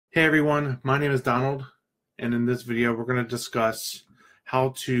Hey everyone, my name is Donald, and in this video we're going to discuss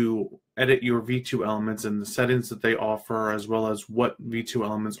how to edit your V2 elements and the settings that they offer, as well as what V2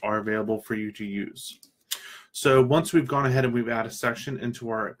 elements are available for you to use. So once we've gone ahead and we've added a section into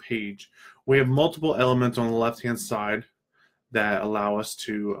our page, we have multiple elements on the left-hand side that allow us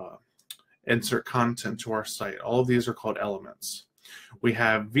to insert content to our site. All of these are called elements. We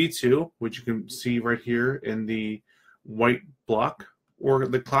have V2, which you can see right here in the white block, or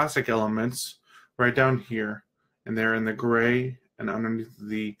the classic elements right down here, and they're in the gray and underneath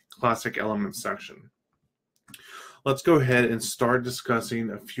the classic elements section. Let's go ahead and start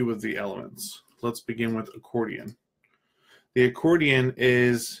discussing a few of the elements. Let's begin with accordion. The accordion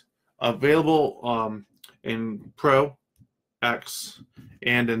is available in Pro, X,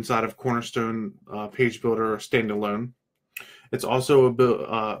 and inside of Cornerstone Page Builder standalone. It's also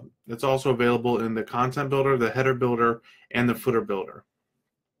available in the content builder, the header builder, and the footer builder.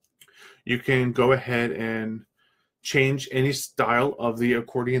 You can go ahead and change any style of the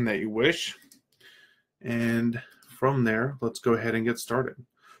accordion that you wish. And from there, let's go ahead and get started.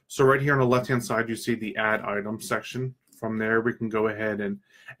 So right here on the left-hand side, you see the Add Item section. From there, we can go ahead and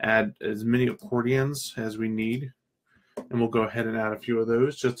add as many accordions as we need. And we'll go ahead and add a few of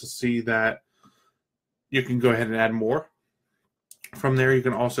those just to see that you can go ahead and add more. From there, you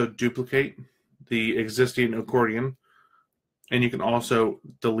can also duplicate the existing accordion, and you can also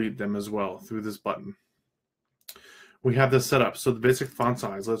delete them as well through this button. We have this set up. So the basic font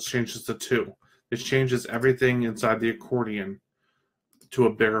size, let's change this to 2. This changes everything inside the accordion to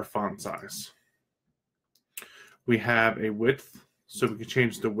a bigger font size. We have a width, so we can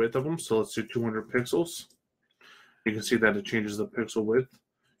change the width of them. So let's do 200 pixels. You can see that it changes the pixel width.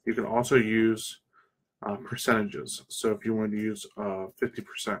 You can also use percentages. So if you want to use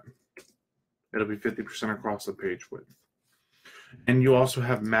 50%, it'll be 50% across the page width. And you also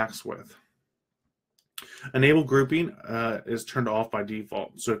have max width. Enable grouping is turned off by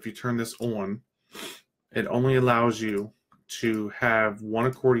default. So if you turn this on, it only allows you to have one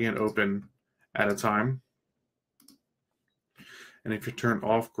accordion open at a time. And if you turn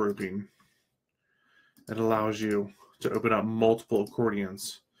off grouping, it allows you to open up multiple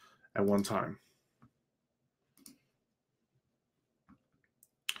accordions at one time.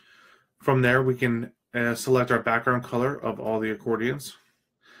 From there, we can select our background color of all the accordions.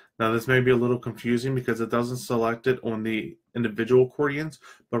 Now, this may be a little confusing because it doesn't select it on the individual accordions,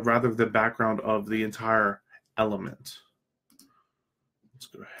 but rather the background of the entire element. Let's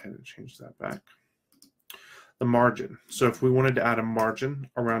go ahead and change that back. The margin. So if we wanted to add a margin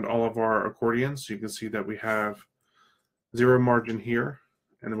around all of our accordions, you can see that we have 0 margin here,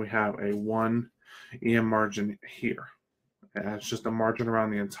 and then we have a 1 EM margin here. It's just a margin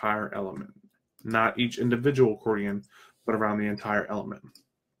around the entire element, not each individual accordion, but around the entire element.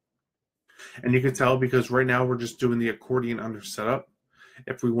 And you can tell because right now we're just doing the accordion under setup.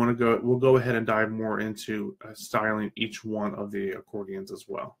 If we want to go, we'll go ahead and dive more into styling each one of the accordions as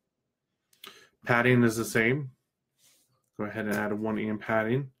well. Padding is the same. Go ahead and add a 1 EM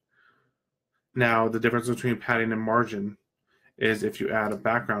padding. Now the difference between padding and margin is if you add a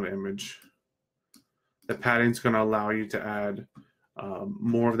background image, the padding is going to allow you to add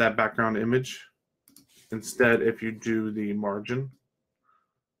more of that background image. Instead, if you do the margin,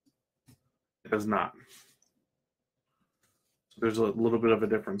 it does not. So there's a little bit of a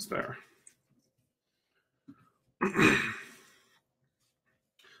difference there.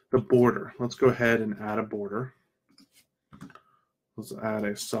 The border. Let's go ahead and add a border. Let's add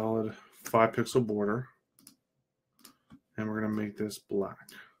a solid 5-pixel border. And we're going to make this black.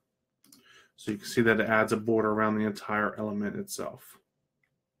 So you can see that it adds a border around the entire element itself.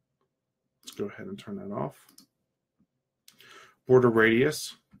 Let's go ahead and turn that off. Border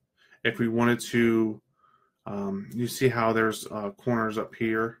radius. If we wanted to, you see how there's corners up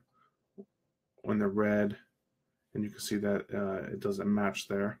here when they're red, and you can see that it doesn't match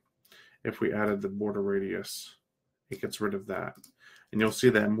there. If we added the border radius, it gets rid of that. And you'll see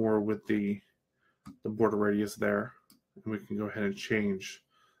that more with the border radius there. And we can go ahead and change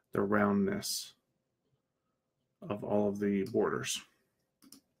the roundness of all of the borders.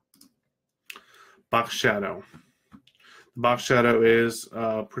 Box shadow. The box shadow is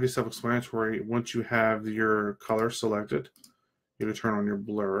pretty self-explanatory. Once you have your color selected, you can turn on your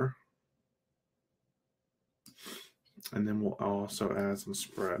blur. And then we'll also add some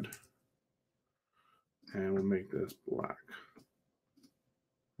spread. And we'll make this black.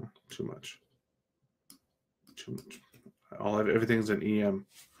 Too much. Too much. Everything's in EM.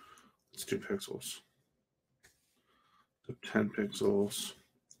 Let's do pixels. So 10 pixels,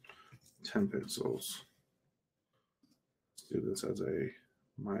 10 pixels. Let's do this as a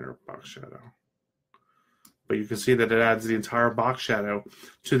minor box shadow. But you can see that it adds the entire box shadow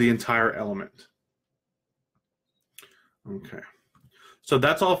to the entire element. Okay, so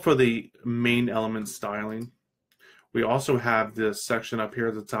that's all for the main element styling. We also have this section up here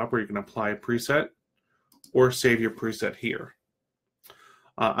at the top where you can apply a preset or save your preset here.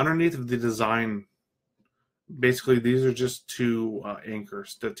 Underneath of the design, basically these are just two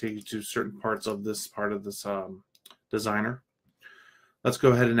anchors that take you to certain parts of this designer. Let's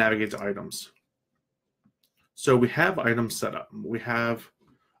go ahead and navigate to items. So we have items set up. We have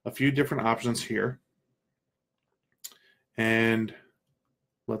a few different options here. And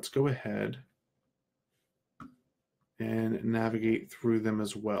let's go ahead and navigate through them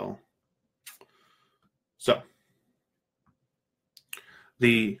as well. So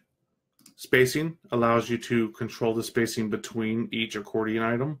the spacing allows you to control the spacing between each accordion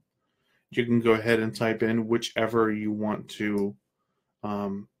item. You can go ahead and type in whichever you want to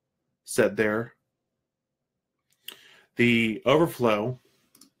set there. The overflow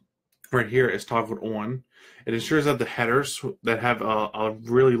right here is toggled on. It ensures that the headers that have a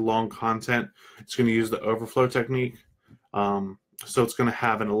really long content, it's going to use the overflow technique. So it's going to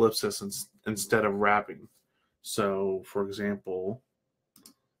have an ellipsis instead of wrapping. So, for example,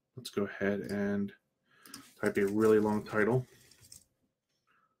 let's go ahead and type a really long title.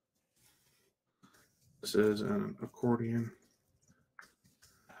 This is an accordion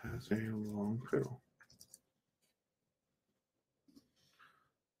has a long title.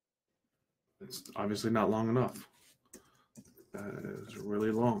 It's obviously not long enough. That is really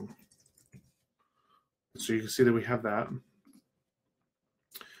long. So you can see that we have that.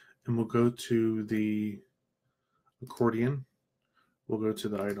 And we'll go to the accordion. We'll go to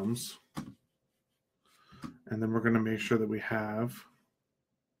the items. And then we're going to make sure that we have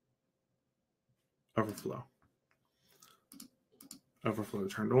overflow. Overflow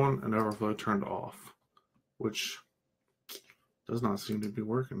turned on and overflow turned off, which does not seem to be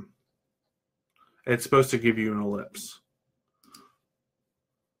working. It's supposed to give you an ellipse.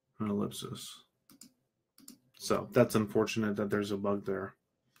 An ellipsis. So that's unfortunate that there's a bug there.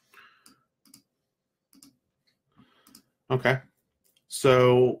 Okay.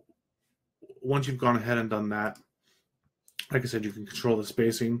 So once you've gone ahead and done that, like I said, you can control the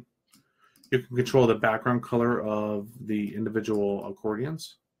spacing. You can control the background color of the individual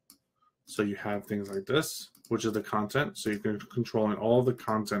accordions. So you have things like this, which is the content. So you can control all the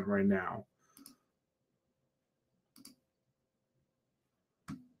content right now.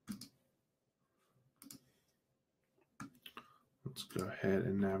 Let's go ahead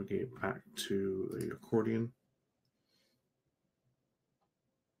and navigate back to the accordion.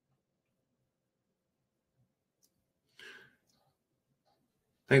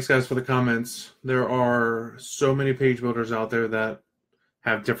 Thanks, guys, for the comments. There are so many page builders out there that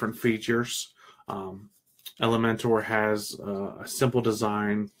have different features. Elementor has a simple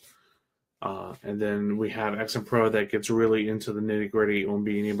design, and then we have XM Pro that gets really into the nitty-gritty on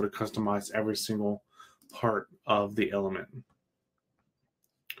being able to customize every single part of the element.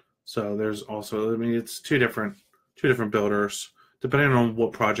 So there's also, I mean, it's two different builders, depending on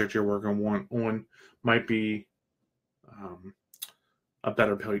what project you're working on might be a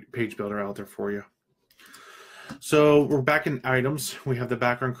better page builder out there for you. So we're back in items. We have the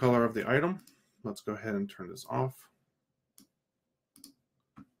background color of the item. Let's go ahead and turn this off.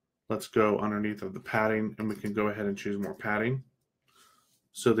 Let's go underneath of the padding, and we can go ahead and choose more padding.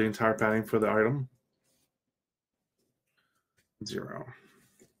 So the entire padding for the item, 0.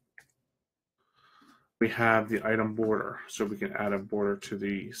 We have the item border, so we can add a border to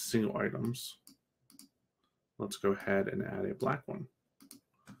the single items. Let's go ahead and add a black one.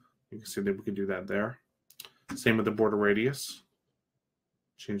 You can see that we can do that there. Same with the border radius.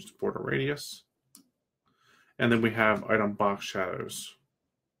 Change the border radius. And then we have item box shadows,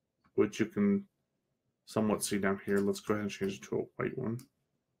 which you can somewhat see down here. Let's go ahead and change it to a white one.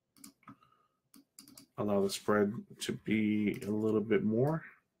 Allow the spread to be a little bit more.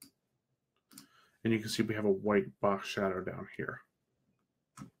 And you can see we have a white box shadow down here.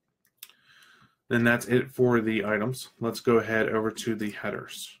 Then that's it for the items. Let's go ahead over to the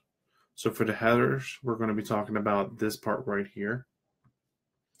headers. So for the headers, we're going to be talking about this part right here.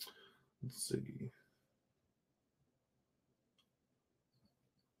 Let's see.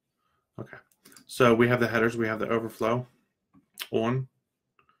 Okay. So we have the headers. We have the overflow on,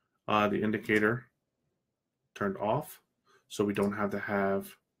 the indicator turned off. So we don't have to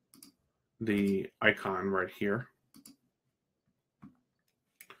have the icon right here.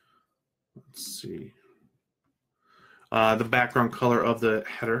 Let's see. The background color of the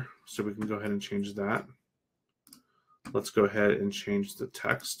header, so we can go ahead and change that. Let's go ahead and change the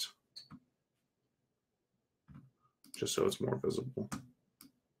text just so it's more visible.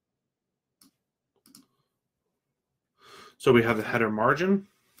 So we have the header margin.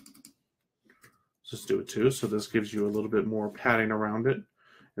 Let's do it too. So this gives you a little bit more padding around it. And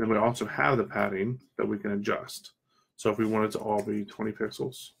then we also have the padding that we can adjust. So if we want it to all be 20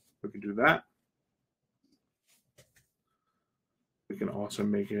 pixels, we can do that. We can also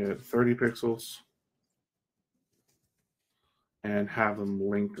make it 30 pixels and have them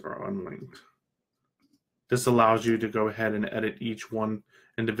linked or unlinked. This allows you to go ahead and edit each one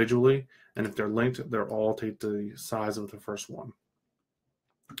individually, and if they're linked, they'll all take the size of the first one.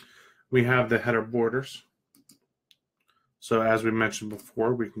 We have the header borders. So as we mentioned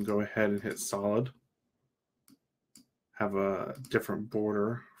before, we can go ahead and hit solid, have a different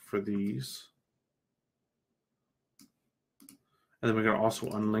border for these. And then we can also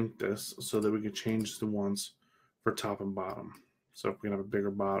unlink this so that we can change the ones for top and bottom. So if we can have a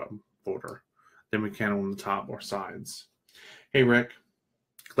bigger bottom border than we can on the top or sides. Hey, Rick,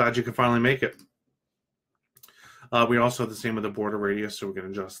 glad you could finally make it. We also have the same with the border radius, so we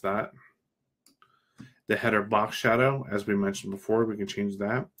can adjust that. The header box shadow, as we mentioned before, we can change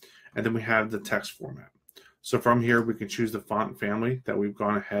that. And then we have the text format. So from here, we can choose the font family that we've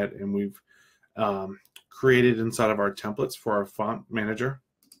gone ahead and we've created inside of our templates for our font manager.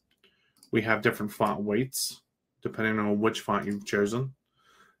 We have different font weights, depending on which font you've chosen.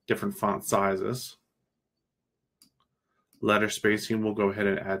 Different font sizes. Letter spacing, we'll go ahead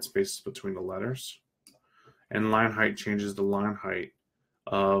and add spaces between the letters. And line height changes the line height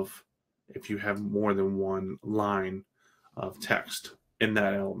of if you have more than one line of text in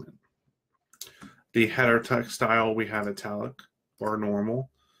that element. The header text style, we have italic or normal.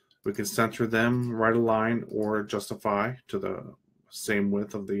 We can center them, write a line, or justify to the same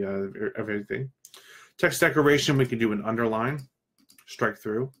width of the everything. Text decoration, we can do an underline, strike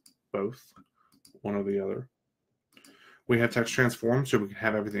through, both, one or the other. We have text transform, so we can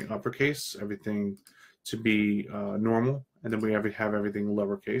have everything uppercase, everything to be normal, and then we have everything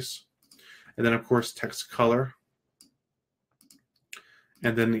lowercase. And then, of course, text color,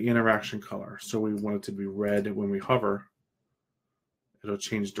 and then the interaction color. So we want it to be red when we hover. It'll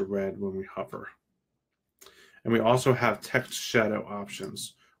change to red when we hover. And we also have text shadow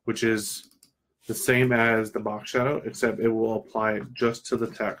options, which is the same as the box shadow, except it will apply it just to the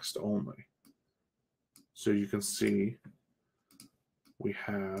text only. So you can see we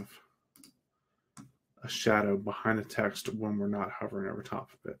have a shadow behind the text when we're not hovering over top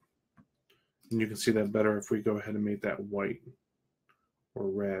of it. And you can see that better if we go ahead and make that white or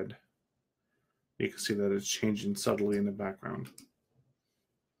red. You can see that it's changing subtly in the background.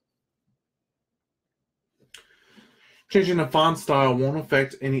 Changing the font style won't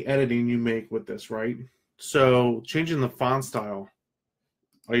affect any editing you make with this, right? So changing the font style,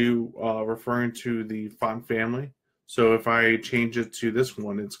 are you referring to the font family? So if I change it to this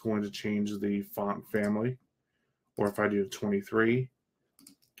one, it's going to change the font family. Or if I do 23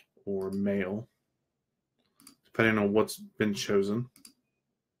 or male, depending on what's been chosen.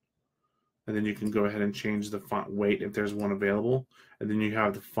 And then you can go ahead and change the font weight if there's one available. And then you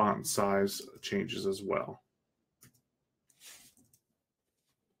have the font size changes as well.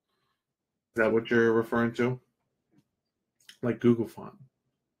 Is that what you're referring to? Like Google Font.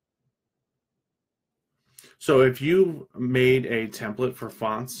 So if you made a template for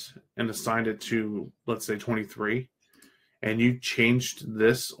fonts and assigned it to, let's say, 23, and you changed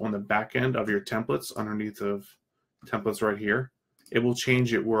this on the back end of your templates underneath of templates right here, it will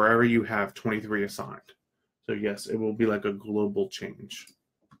change it wherever you have 23 assigned. So yes, it will be like a global change.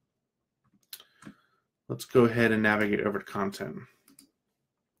 Let's go ahead and navigate over to content.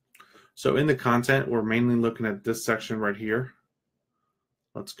 So in the content, we're mainly looking at this section right here.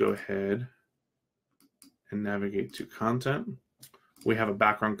 Let's go ahead and navigate to content. We have a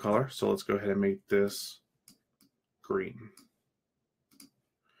background color, so let's go ahead and make this green.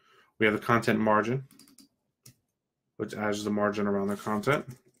 We have the content margin, which adds the margin around the content.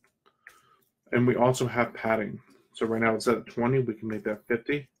 And we also have padding. So right now it's at 20, we can make that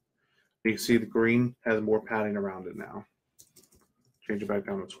 50. You can see the green has more padding around it now. Change it back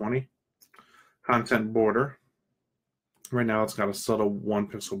down to 20. Content border. Right now it's got a subtle 1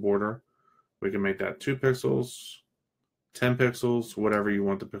 pixel border. We can make that 2 pixels, 10 pixels, whatever you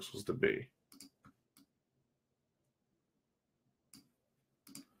want the pixels to be.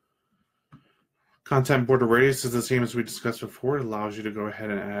 Content border radius is the same as we discussed before. It allows you to go ahead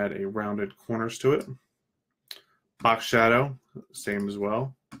and add a rounded corners to it. Box shadow, same as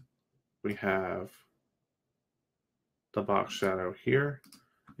well. We have the box shadow here.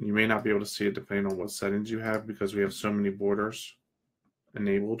 And you may not be able to see it depending on what settings you have because we have so many borders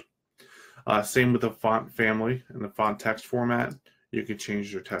enabled. Same with the font family and the font text format. You can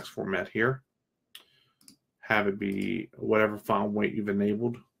change your text format here. Have it be whatever font weight you've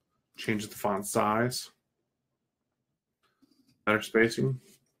enabled. Change the font size. Better spacing.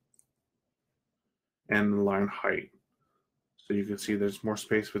 And the line height. So you can see there's more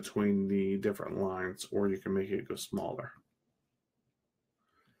space between the different lines, or you can make it go smaller.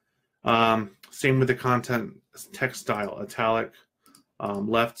 Same with the content text style, italic,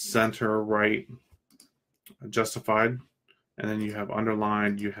 left, center, right, justified, and then you have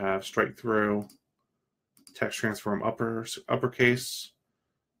underlined, you have straight through, text transform uppercase,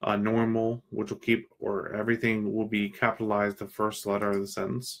 normal, which will keep, or everything will be capitalized the first letter of the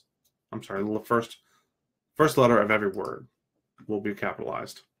sentence. I'm sorry, the first letter of every word will be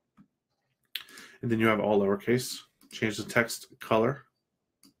capitalized. And then you have all lowercase. Change the text color.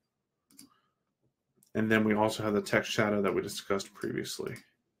 And then we also have the text shadow that we discussed previously.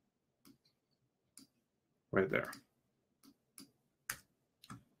 Right there.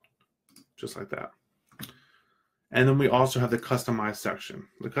 Just like that. And then we also have the customized section.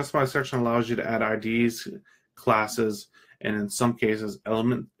 The customized section allows you to add IDs, classes, and in some cases,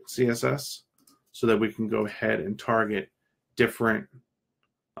 element CSS, so that we can go ahead and target different,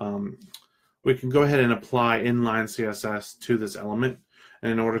 we can go ahead and apply inline CSS to this element.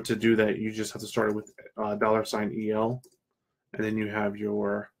 And in order to do that, you just have to start with $EL, and then you have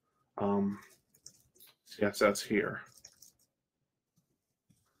your CSS here.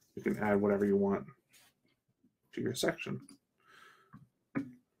 You can add whatever you want to your section.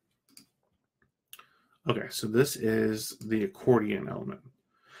 Okay, so this is the accordion element.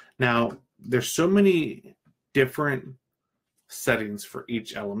 Now, there's so many different settings for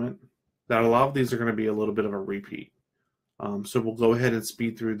each element that a lot of these are going to be a little bit of a repeat. So we'll go ahead and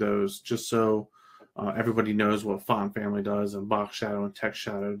speed through those just so everybody knows what font family does and box shadow and text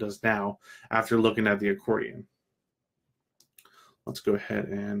shadow does now after looking at the accordion. Let's go ahead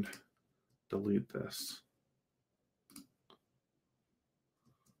and delete this.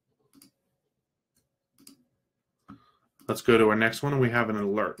 Let's go to our next one, and we have an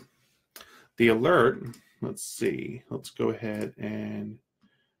alert. The alert, let's see, let's go ahead and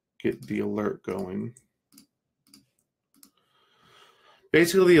get the alert going.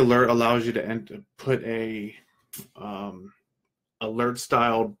 Basically, the alert allows you to put a alert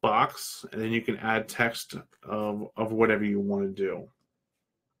style box, and then you can add text of whatever you want to do.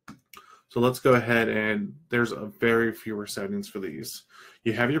 So let's go ahead, and there's a very fewer settings for these.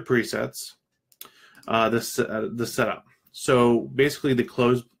 You have your presets, the setup. So basically, the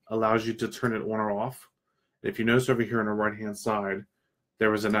close allows you to turn it on or off. If you notice over here on the right-hand side,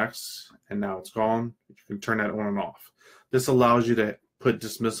 there was an X, and now it's gone. You can turn that on and off. This allows you to put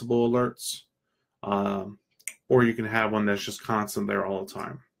dismissible alerts, or you can have one that's just constant there all the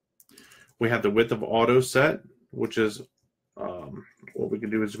time. We have the width of auto set, which is what we can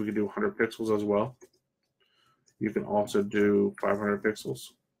do is we can do 100 pixels as well. You can also do 500 pixels.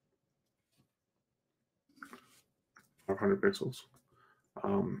 500 pixels.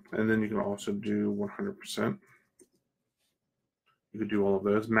 And then you can also do 100%. You can do all of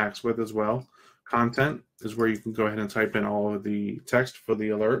those. Max width as well. Content is where you can go ahead and type in all of the text for the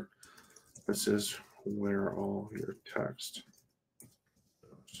alert. This is where all your text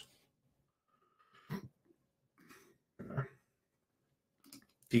goes.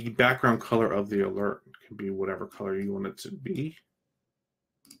 The background color of the alert can be whatever color you want it to be.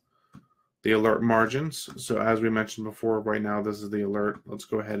 The alert margins. So as we mentioned before, right now this is the alert. Let's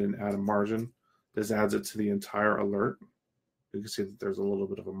go ahead and add a margin. This adds it to the entire alert. You can see that there's a little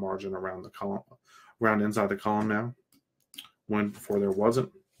bit of a margin around the column, around inside the column now, when before there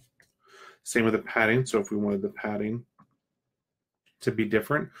wasn't. Same with the padding. So if we wanted the padding to be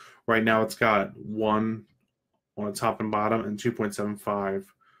different, right now it's got 1 on the top and bottom and 2.75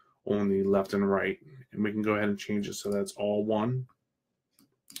 on the left and right. And we can go ahead and change it so that's all 1,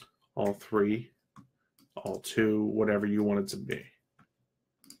 all 3, all 2, whatever you want it to be.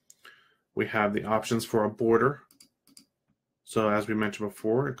 We have the options for a border. So as we mentioned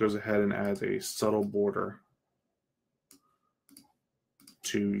before, it goes ahead and adds a subtle border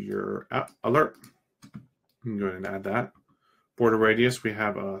to your alert. You can go ahead and add that. Border radius, we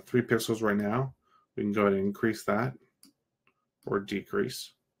have 3 pixels right now. We can go ahead and increase that or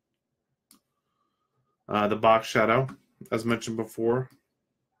decrease. The box shadow, as mentioned before,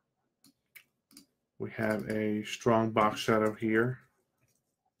 we have a strong box shadow here.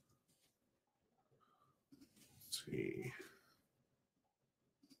 Let's see.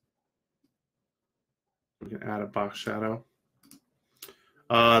 We can add a box shadow.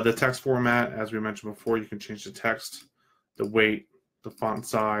 The text format, as we mentioned before, you can change the text, the weight, the font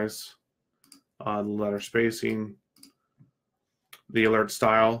size, the letter spacing, the alert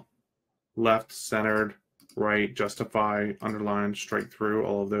style, left, centered, right, justify, underline, straight through,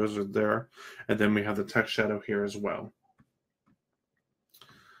 all of those are there. And then we have the text shadow here as well.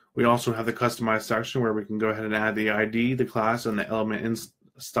 We also have the customize section where we can go ahead and add the ID, the class, and the element in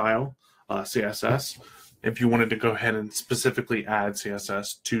style, CSS. If you wanted to go ahead and specifically add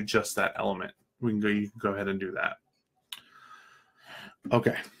CSS to just that element, you can go ahead and do that.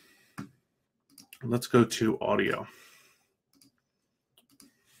 Okay, let's go to audio.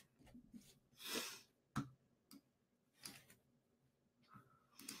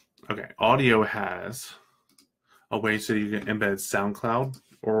 Okay, audio has a way so you can embed SoundCloud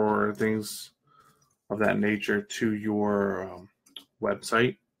or things of that nature to your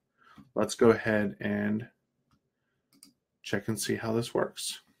website. Let's go ahead and check and see how this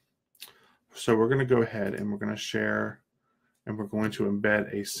works. So we're going to go ahead and we're going to share and we're going to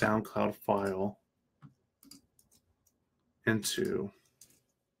embed a SoundCloud file into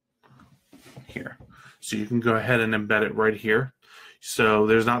here. So you can go ahead and embed it right here. So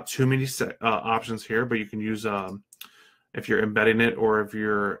there's not too many options here, but you can use if you're embedding it or if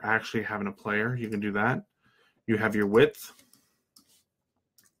you're actually having a player, you can do that. You have your width.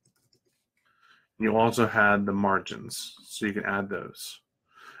 You also had the margins, so you can add those.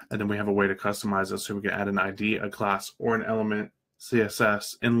 And then we have a way to customize it so we can add an ID, a class, or an element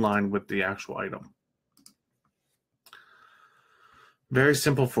CSS in line with the actual item. Very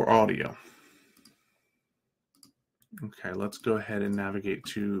simple for audio. Okay, let's go ahead and navigate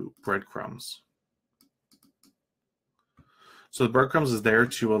to breadcrumbs. So the breadcrumbs is there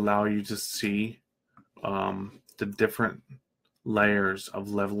to allow you to see the different layers of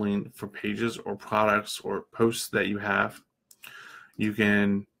leveling for pages or products or posts that you have. You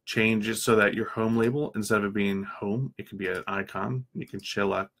can change it so that your home label, instead of it being home, it can be an icon. You can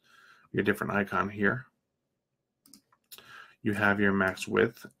select your different icon here. You have your max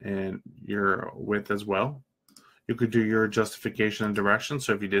width and your width as well. You could do your justification and direction.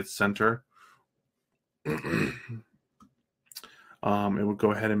 So if you did center, it would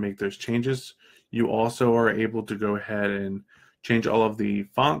go ahead and make those changes. You also are able to go ahead and change all of the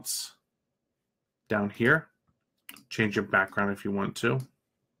fonts down here. Change your background if you want to.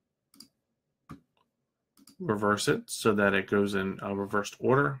 Reverse it so that it goes in a reversed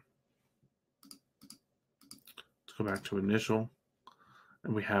order. Let's go back to initial.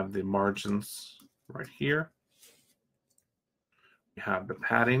 And we have the margins right here. We have the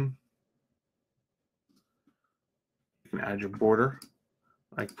padding. You can add your border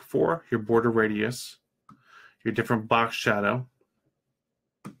like before, your border radius, your different box shadow.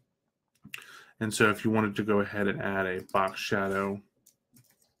 And so if you wanted to go ahead and add a box shadow,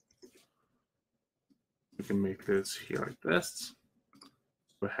 we can make this here like this.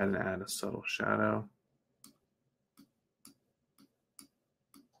 Go ahead and add a subtle shadow.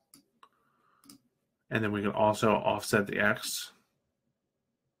 And then we can also offset the X.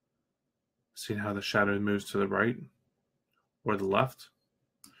 See how the shadow moves to the right or the left.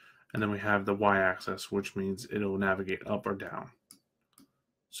 And then we have the Y-axis, which means it'll navigate up or down.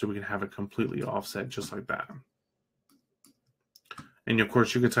 So we can have it completely offset just like that. And of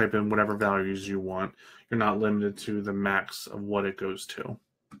course, you can type in whatever values you want. You're not limited to the max of what it goes to.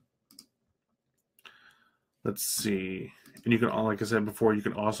 Let's see. And you can, like I said before, you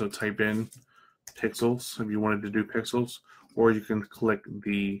can also type in pixels if you wanted to do pixels, or you can click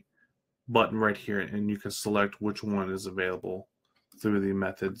the button right here and you can select which one is available through the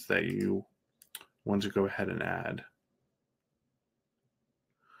methods that you want to go ahead and add.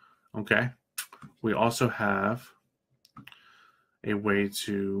 Okay, we also have a way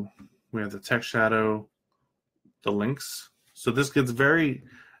to, we have the text shadow, the links. So this gets very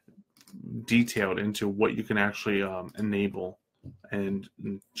detailed into what you can actually enable and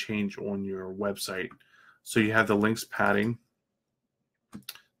change on your website. So you have the links padding,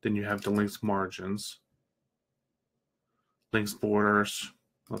 then you have the links margins, links borders.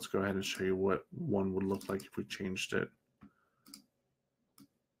 Let's go ahead and show you what one would look like if we changed it.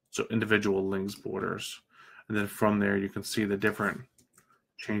 So individual links borders. And then from there, you can see the different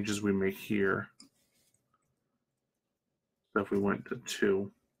changes we make here. So if we went to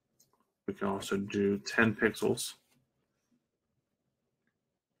 2, we can also do 10 pixels.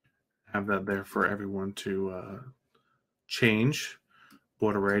 Have that there for everyone to change.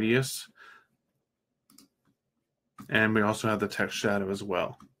 Border radius. And we also have the text shadow as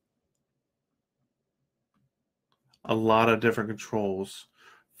well. A lot of different controls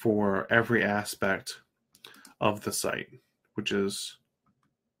for every aspect of the site, which is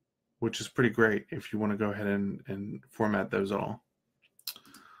which is pretty great if you want to go ahead and format those all.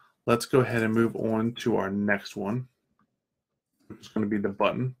 Let's go ahead and move on to our next one, which is going to be the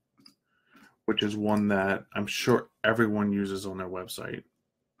button, which is one that I'm sure everyone uses on their website.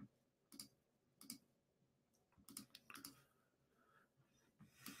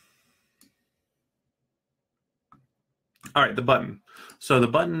 All right, the button. So the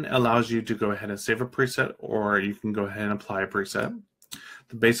button allows you to go ahead and save a preset, or you can go ahead and apply a preset.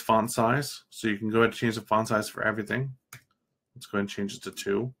 The base font size, so you can go ahead and change the font size for everything. Let's go ahead and change it to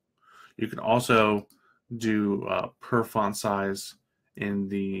 2. You can also do per font size in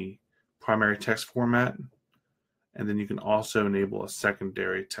the primary text format, and then you can also enable a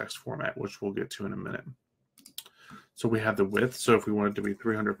secondary text format, which we'll get to in a minute. So we have the width, so if we want it to be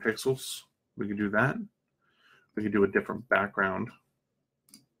 300 pixels, we can do that. We can do a different background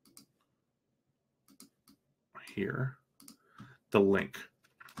here. The link.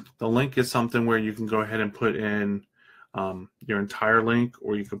 The link is something where you can go ahead and put in your entire link,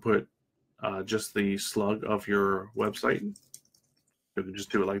 or you can put just the slug of your website. You can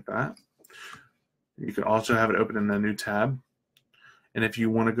just do it like that. You can also have it open in a new tab. And if you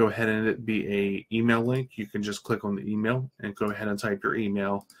want to go ahead and it be a email link, you can just click on the email and go ahead and type your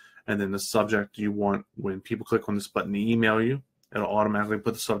email, and then the subject you want when people click on this button to email you, it'll automatically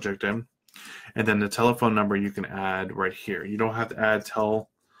put the subject in. And then the telephone number you can add right here. You don't have to add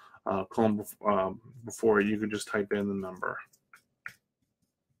colon before. You can just type in the number.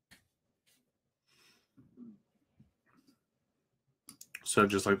 So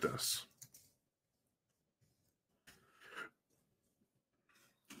just like this.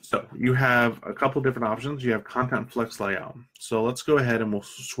 So you have a couple different options. You have content flex layout. So let's go ahead and we'll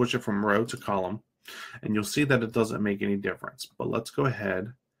switch it from row to column, and you'll see that it doesn't make any difference. But let's go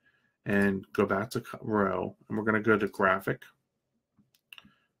ahead and go back to row, and we're going to go to graphic.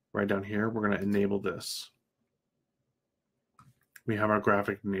 Right down here, we're going to enable this. We have our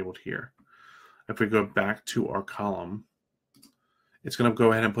graphic enabled here. If we go back to our column, it's going to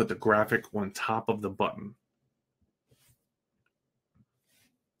go ahead and put the graphic on top of the button,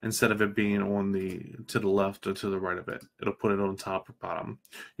 instead of it being on to the left or to the right of it. It'll put it on top or bottom.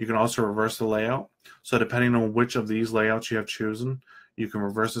 You can also reverse the layout. So depending on which of these layouts you have chosen, you can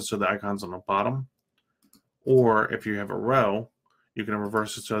reverse it so the icon's on the bottom. Or if you have a row, you can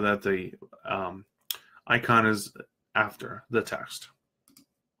reverse it so that the icon is after the text.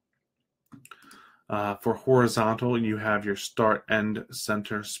 For horizontal, you have your start, end,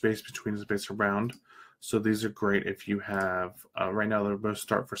 center, space between, space around. So these are great if you have, right now they're both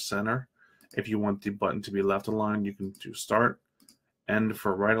start for center. If you want the button to be left aligned, you can do start, end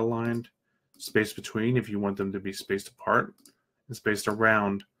for right aligned, space between if you want them to be spaced apart, and spaced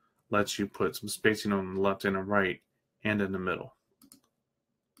around lets you put some spacing on the left and the right and in the middle.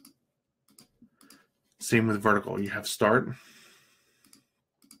 Same with vertical. You have start,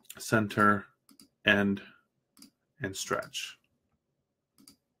 center, end, and stretch.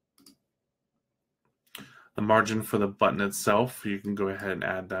 The margin for the button itself, you can go ahead and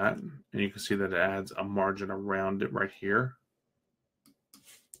add that, and you can see that it adds a margin around it right here.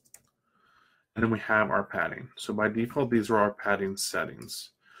 And then we have our padding. So by default, these are our padding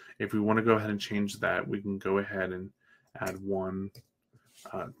settings. If we want to go ahead and change that, we can go ahead and add 1,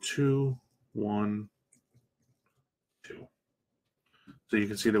 2, 1, 2. So you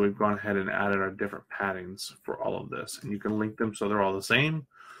can see that we've gone ahead and added our different paddings for all of this. And you can link them so they're all the same,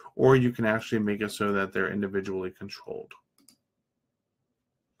 or you can actually make it so that they're individually controlled.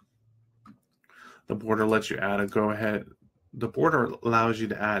 The border lets you add a go-ahead. The border allows you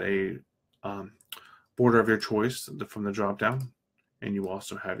to add a border of your choice from the drop-down, and you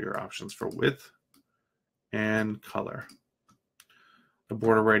also have your options for width and color. The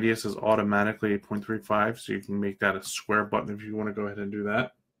border radius is automatically 0.35, so you can make that a square button if you want to go ahead and do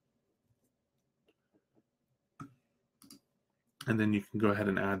that. And then you can go ahead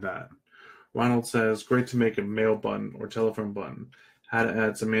and add that. Ronald says, great to make a mail button or telephone button. How to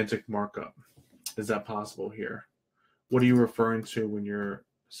add semantic markup. Is that possible here? What are you referring to when you're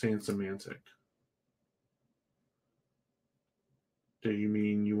saying semantic? Do you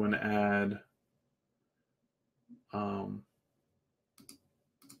mean you want to add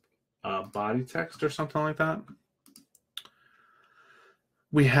body text or something like that?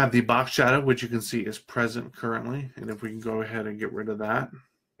 We have the box shadow, which you can see is present currently. And if we can go ahead and get rid of that,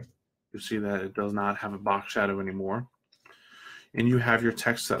 you see that it does not have a box shadow anymore. And you have your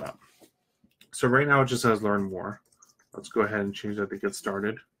text set up. So right now it just says learn more. Let's go ahead and change that to get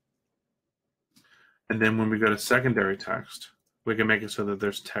started. And then when we go to secondary text, we can make it so that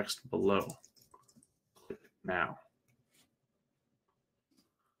there's text below. Click now.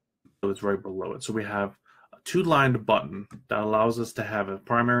 So it's right below it. So we have a two-lined button that allows us to have a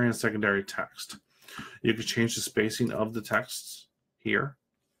primary and secondary text. You can change the spacing of the texts here.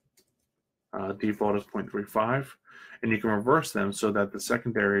 Default is 0.35, and you can reverse them so that the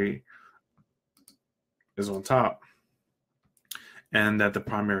secondary is on top and that the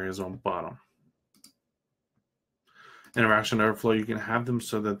primary is on bottom. Interaction overflow, you can have them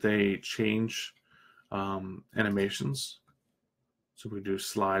so that they change animations. So we do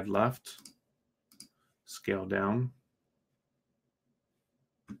slide left, scale down,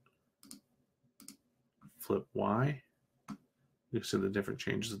 flip Y. You see the different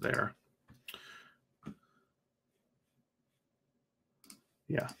changes there.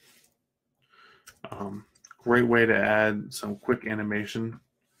 Yeah. Great way to add some quick animation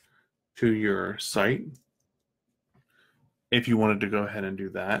to your site if you wanted to go ahead and do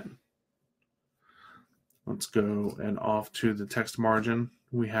that. Let's go and off to the text margin.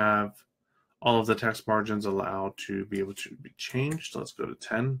 We have all of the text margins allowed to be able to be changed. Let's go to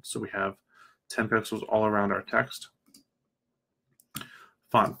 10. So we have 10 pixels all around our text.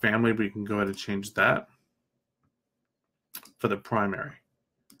 Font family, we can go ahead and change that for the primary.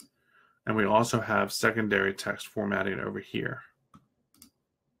 And we also have secondary text formatting over here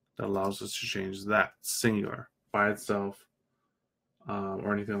that allows us to change that singular by itself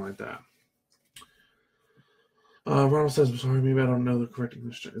or anything like that. Ronald says, I'm sorry, maybe I don't know the correct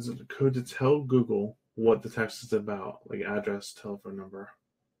English. Is it the code to tell Google what the text is about, like address, telephone number?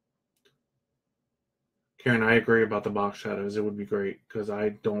 Karen, I agree about the box shadows. It would be great because I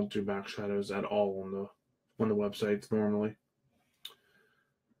don't do box shadows at all on the websites normally.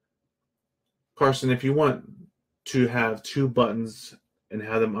 Carson, if you want to have two buttons and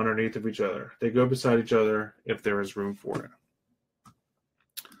have them underneath of each other, they go beside each other if there is room for it.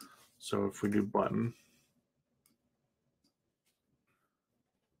 So if we do button,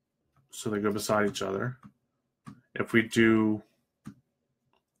 so they go beside each other. If we do,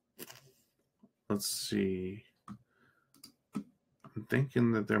 let's see, I'm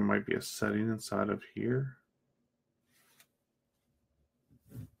thinking that there might be a setting inside of here.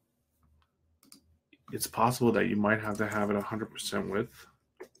 It's possible that you might have to have it 100% width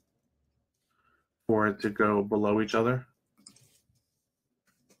for it to go below each other,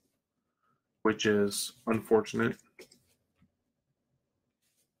 which is unfortunate.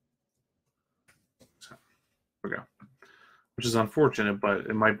 So, there we go. Which is unfortunate, but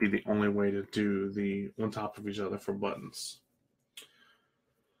it might be the only way to do the on top of each other for buttons.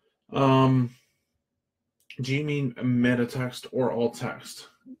 Do you mean meta text or alt text?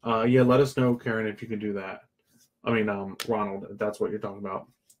 Yeah, let us know, Karen, if you can do that. I mean, Ronald, if that's what you're talking about.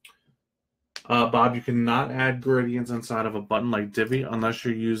 Bob, you cannot add gradients inside of a button like Divi unless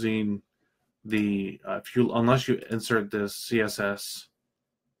you're using the unless you insert this CSS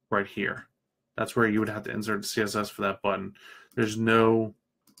right here. That's where you would have to insert the CSS for that button. There's no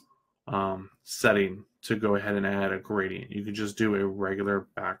setting to go ahead and add a gradient. You can just do a regular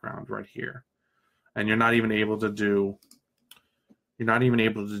background right here, and you're not even able to do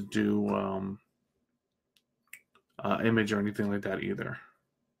image or anything like that either.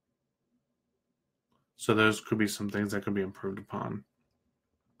 So those could be some things that could be improved upon.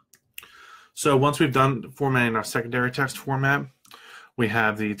 So once we've done formatting our secondary text format, we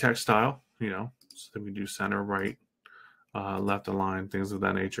have the text style, so that we do center, right, left align, things of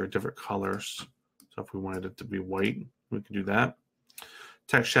that nature, different colors. So if we wanted it to be white, we can do that.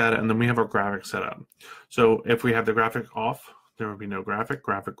 Text shadow, and then we have our graphic setup. So if we have the graphic off, there will be no graphic.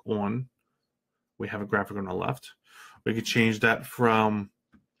 Graphic on, we have a graphic on the left. We could change that from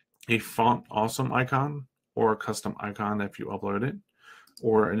a font awesome icon or a custom icon if you upload it,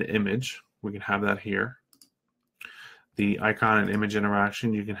 or an image. We can have that here. The icon and image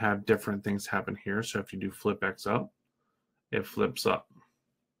interaction, you can have different things happen here. So if you do flip X up, it flips up.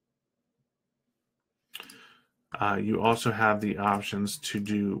 You also have the options to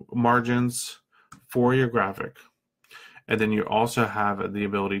do margins for your graphic. And then you also have the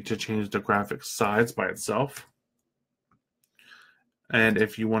ability to change the graphic size by itself. And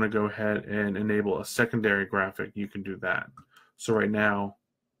if you want to go ahead and enable a secondary graphic, you can do that. So right now,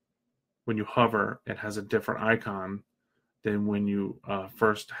 when you hover, it has a different icon than when you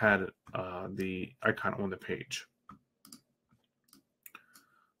first had the icon on the page.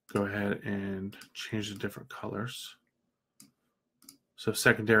 Go ahead and change the different colors. So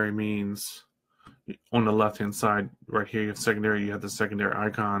secondary means on the left-hand side, right here, you have secondary, you have the secondary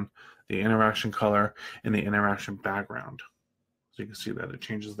icon, the interaction color, and the interaction background. So you can see that it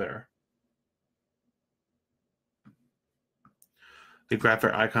changes there. The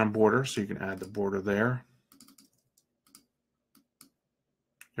graphic icon border, so you can add the border there.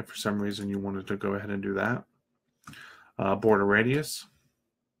 if for some reason you wanted to go ahead and do that. Border radius,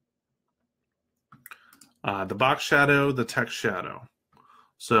 the box shadow, the text shadow.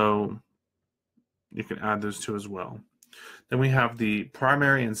 So you can add those two as well. Then we have the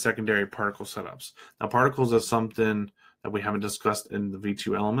primary and secondary particle setups. Now particles is something that we haven't discussed in the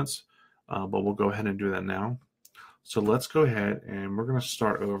V2 elements, but we'll go ahead and do that now. So let's go ahead and we're going to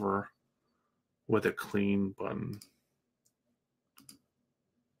start over with a clean button.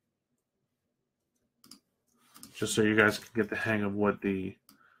 Just so you guys can get the hang of what it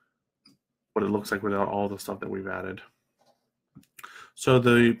looks like without all the stuff that we've added. So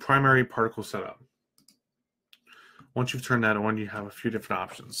the primary particle setup. Once you've turned that on, you have a few different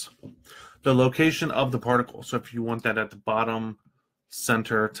options. The location of the particle. So if you want that at the bottom,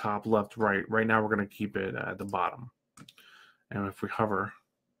 center, top, left, right. Right now we're going to keep it at the bottom. And if we hover,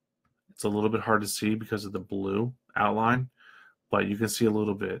 it's a little bit hard to see because of the blue outline, but you can see a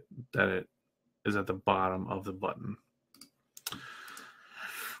little bit that it is at the bottom of the button.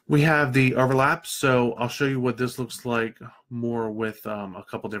 We have the overlap, so I'll show you what this looks like more with a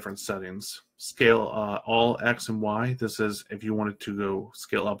couple different settings. Scale all X and Y. This is if you wanted to go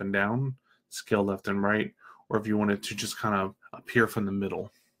scale up and down, scale left and right, or if you wanted to just kind of appear from the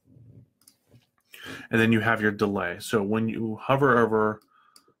middle. And then you have your delay. So when you hover over,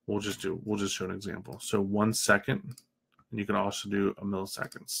 we'll just show an example. So 1 second, and you can also do a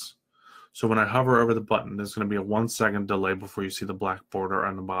milliseconds. So when I hover over the button, there's going to be a 1 second delay before you see the black border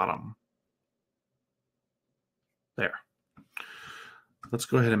on the bottom. There. Let's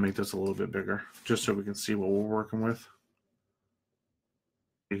go ahead and make this a little bit bigger, just so we can see what we're working with.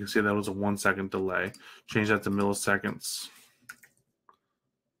 You can see that was a 1 second delay. Change that to milliseconds.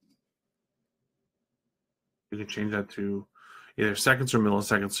 You can change that to either seconds or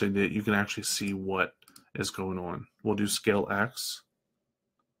milliseconds so that you can actually see what is going on. We'll do scale X,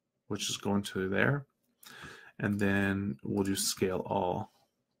 which is going to there. And then we'll do scale all,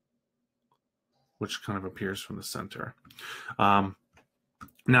 which kind of appears from the center.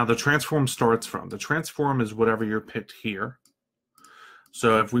 Now the transform starts from, the transform is whatever you're picked here.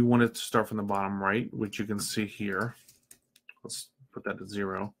 So if we wanted to start from the bottom right, which you can see here, let's put that to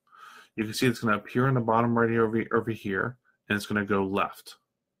 0. You can see it's going to appear in the bottom right over here, and it's going to go left.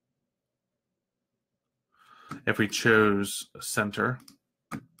 If we chose center,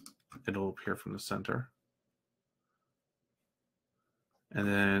 it'll appear from the center. And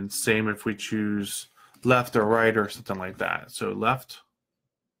then same if we choose left or right or something like that. So left.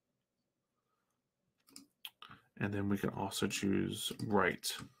 And then we can also choose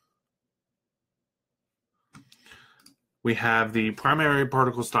right. We have the primary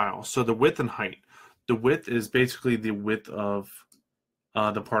particle style. So the width and height. The width is basically the width of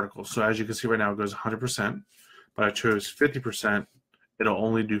the particle. So as you can see right now, it goes 100%, but I chose 50%. It'll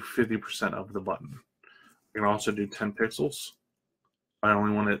only do 50% of the button. You can also do 10 pixels. I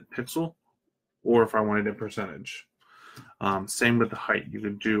only want it pixel, or if I wanted a percentage. Same with the height. You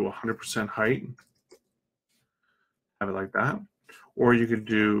could do 100% height, have it like that, or you could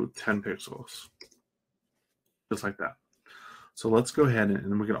do 10 pixels, just like that. So let's go ahead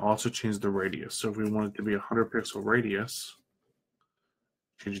and we can also change the radius. So if we want it to be 100 pixel radius,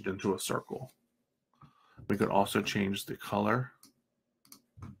 change it into a circle. We could also change the color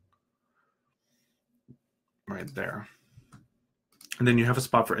right there. And then you have a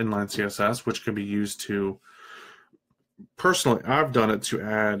spot for inline CSS, which can be used to, personally, I've done it to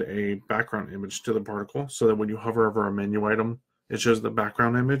add a background image to the particle so that when you hover over a menu item, it shows the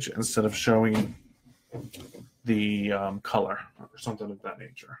background image instead of showing the color or something of that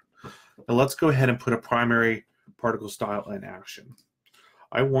nature. Now let's go ahead and put a primary particle style in action.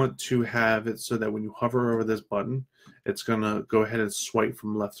 I want to have it so that when you hover over this button, it's going to go ahead and swipe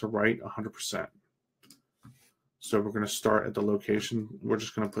from left to right 100%. So we're going to start at the location. We're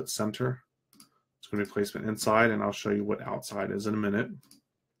just going to put center. It's going to be placement inside, and I'll show you what outside is in a minute.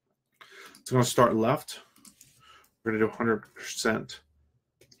 It's going to start left. We're going to do 100%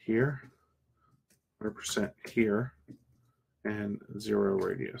 here, 100% here, and 0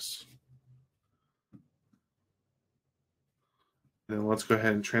 radius. Then let's go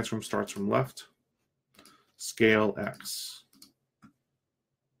ahead and transform starts from left. Scale X.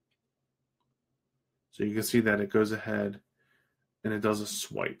 So you can see that it goes ahead and it does a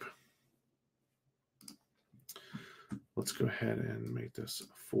swipe. Let's go ahead and make this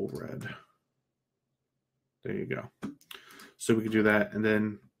full red. There you go. So we can do that, and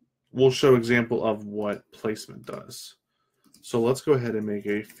then we'll show example of what placement does. So let's go ahead and make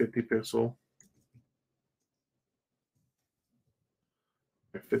a 50 pixel.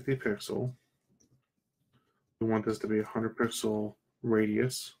 A 50 pixel. We want this to be 100 pixel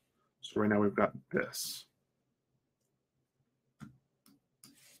radius. So right now we've got this.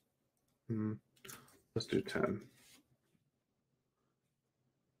 Let's do 10.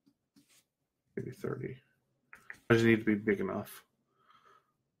 Maybe 30. I just need to be big enough.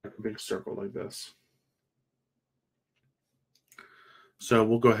 Like a big circle like this. So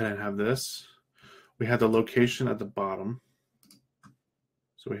we'll go ahead and have this. We have the location at the bottom.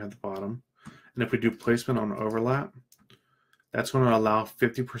 So we have the bottom. And if we do placement on overlap, that's going to allow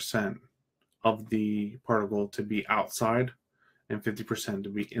 50% of the particle to be outside and 50% to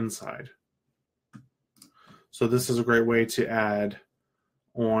be inside. So this is a great way to add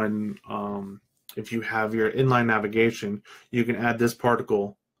on, if you have your inline navigation, you can add this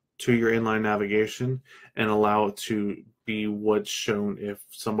particle to your inline navigation and allow it to be what's shown if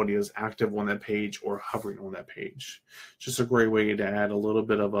somebody is active on that page or hovering on that page. Just a great way to add a little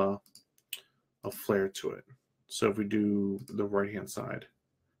bit of a flair to it. So if we do the right hand side,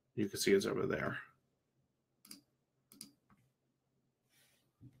 you can see it's over there.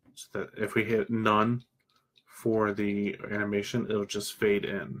 So that if we hit none for the animation, it'll just fade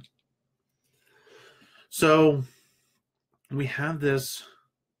in. So we have this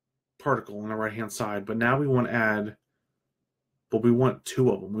particle on the right hand side, but now we want to add, but we want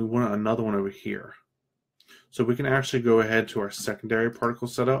two of them. We want another one over here. So we can actually go ahead to our secondary particle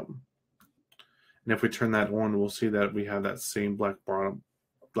setup. And if we turn that on, we'll see that we have that same black bar on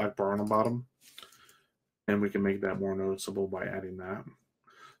the bottom. And we can make that more noticeable by adding that.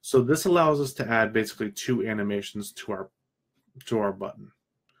 So this allows us to add basically two animations to our button.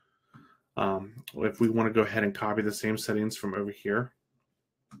 If we want to go ahead and copy the same settings from over here,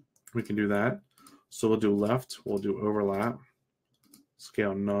 we can do that. So we'll do left, we'll do overlap,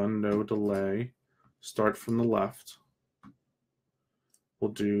 scale none, no delay, start from the left.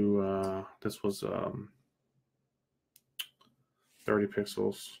 We'll do, this was 30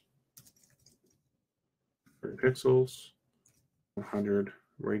 pixels, 100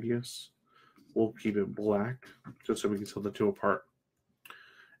 radius. We'll keep it black just so we can tell the two apart.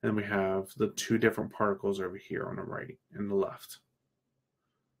 And we have the two different particles over here on the right and the left.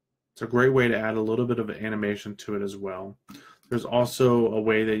 It's a great way to add a little bit of animation to it as well. There's also a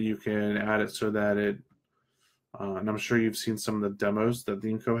way that you can add it so that it, and I'm sure you've seen some of the demos that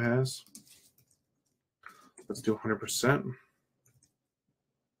Themeco has. Let's do 100%.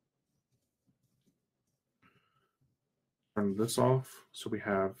 Turn this off. So we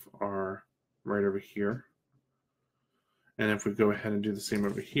have our right over here. And if we go ahead and do the same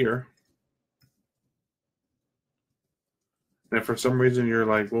over here, and if for some reason you're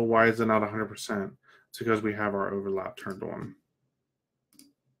like, well, why is it not 100%? It's because we have our overlap turned on.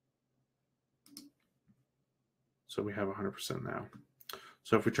 So we have 100% now.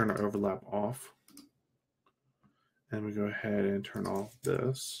 So if we turn our overlap off, and we go ahead and turn off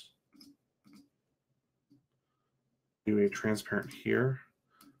this, do a transparent here.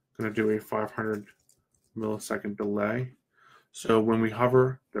 I'm going to do a 500 millisecond delay. So when we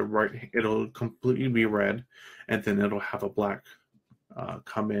hover, it'll completely be red, and then it'll have a black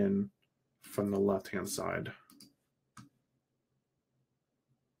come in from the left-hand side.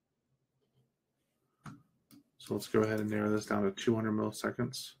 So let's go ahead and narrow this down to 200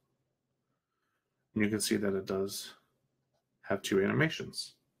 milliseconds. And you can see that it does have two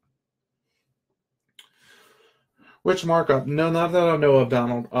animations. Which markup? No, not that I know of,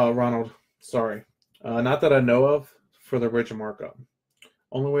 Ronald. Sorry. Not that I know of for the rigid markup.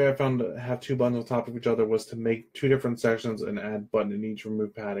 Only way I found to have two buttons on top of each other was to make two different sections and add button in each,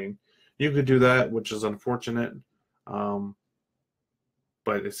 remove padding. You could do that, which is unfortunate, but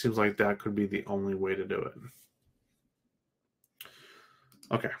it seems like that could be the only way to do it.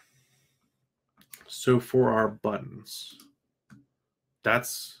 Okay, so for our buttons,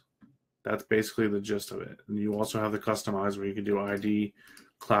 that's basically the gist of it. And you also have the customize where you can do ID,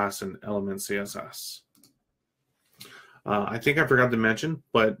 class, and element CSS. I think I forgot to mention,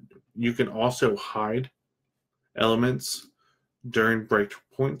 but you can also hide elements during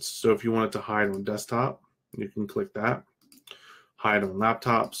breakpoints. So if you wanted to hide on desktop, you can click that. Hide on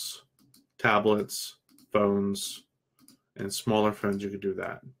laptops, tablets, phones, and smaller phones, you could do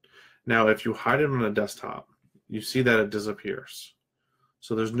that. Now, if you hide it on a desktop, you see that it disappears.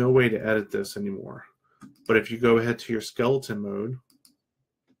 So there's no way to edit this anymore. But if you go ahead to your skeleton mode,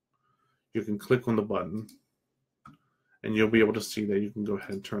 you can click on the button, and you'll be able to see that you can go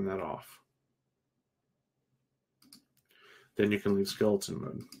ahead and turn that off. Then you can leave skeleton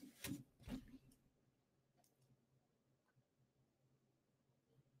mode.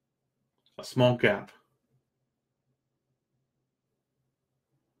 A small gap.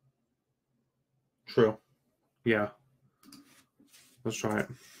 True. Yeah. Let's try it.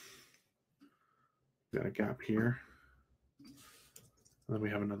 Got a gap here. And then we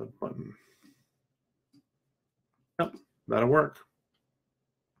have another button. Yep, that'll work.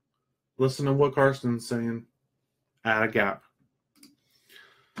 Listen to what Carson's saying. Add a gap.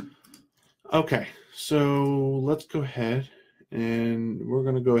 Okay, so let's go ahead and we're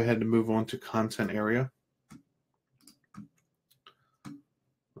going to go ahead and move on to content area.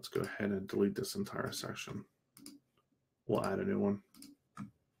 Let's go ahead and delete this entire section. We'll add a new one.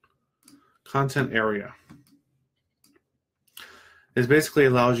 Content area. This basically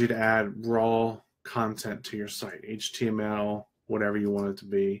allows you to add raw content to your site, HTML, whatever you want it to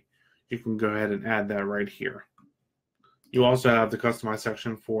be. You can go ahead and add that right here. You also have the customize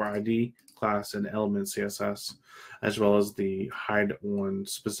section for ID, class, and element CSS, as well as the hide on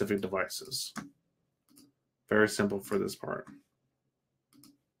specific devices. Very simple for this part.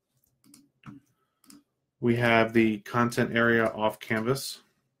 We have the content area off canvas.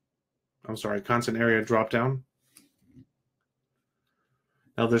 I'm sorry, content area dropdown.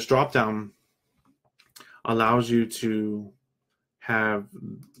 Now this dropdown allows you to have,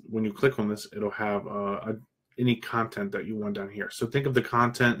 when you click on this, it'll have any content that you want down here. So think of the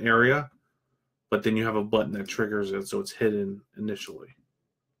content area, but then you have a button that triggers it so it's hidden initially.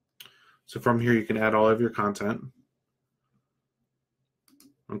 So from here you can add all of your content.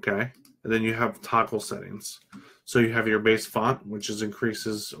 Okay, and then you have toggle settings. So you have your base font, which is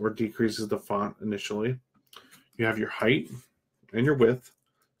increases or decreases the font initially. You have your height and your width.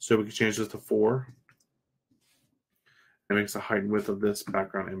 So we can change this to 4. It makes the height and width of this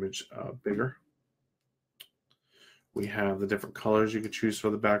background image bigger. We have the different colors you can choose for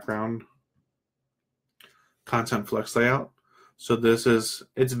the background. Content flex layout. So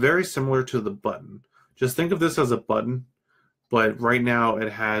it's very similar to the button. Just think of this as a button, but right now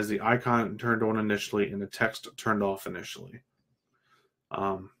it has the icon turned on initially and the text turned off initially.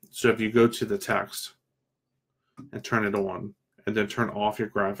 So if you go to the text and turn it on and then turn off your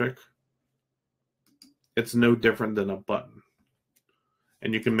graphic, it's no different than a button.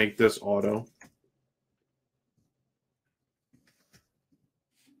 And you can make this auto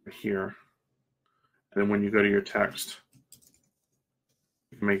here. And then when you go to your text,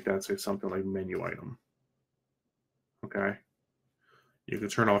 you can make that say something like menu item. Okay. You can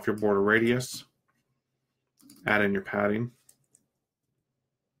turn off your border radius, add in your padding.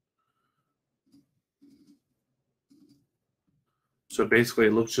 So basically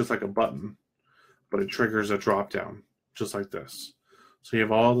it looks just like a button, but it triggers a drop down just like this. So you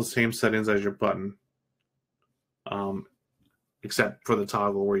have all the same settings as your button, except for the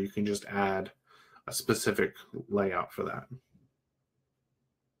toggle where you can just add a specific layout for that.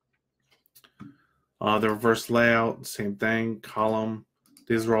 The reverse layout, same thing, column.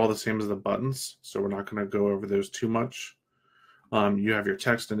 These are all the same as the buttons, so we're not going to go over those too much. You have your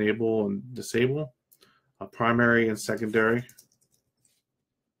text enable and disable, primary and secondary.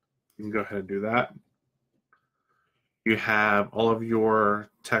 You can go ahead and do that. You have all of your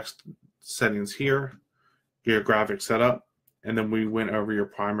text settings here, your graphic setup, and then we went over your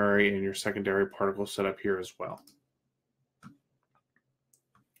primary and your secondary particle setup here as well.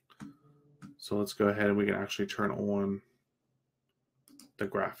 So let's go ahead and we can actually turn on the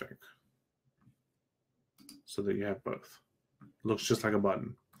graphic so that you have both. It looks just like a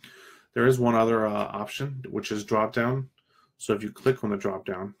button. There is one other option, which is drop down. So if you click on the drop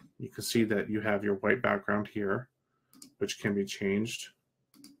down, you can see that you have your white background here, which can be changed.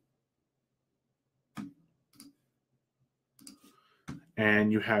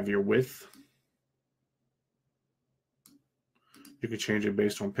 And you have your width. You can change it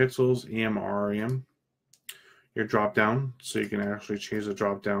based on pixels, EM or REM. Your drop down, so you can actually change the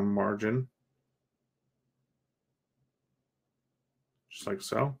drop down margin, just like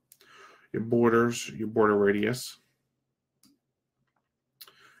so. Your borders, your border radius,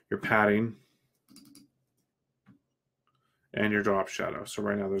 your padding, and your drop shadow. So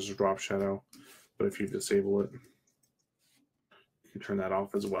right now there's a drop shadow, but if you disable it, you can turn that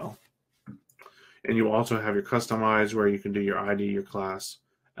off as well. And you also have your customize where you can do your ID, your class,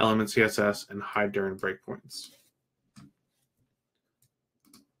 element CSS, and hide during breakpoints.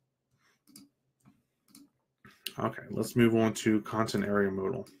 Okay, let's move on to content area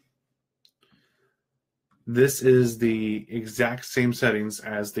modal. This is the exact same settings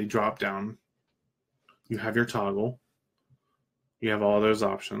as the drop down. You have your toggle, you have all those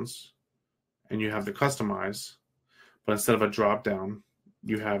options, and you have the customize, but instead of a drop down,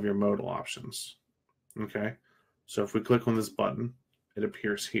 you have your modal options. Okay, so if we click on this button, it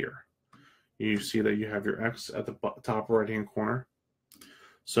appears here. You see that you have your X at the top right hand corner.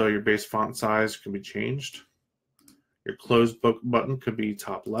 So your base font size can be changed. Your close book button could be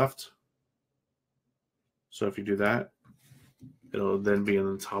top left. So if you do that, it'll then be in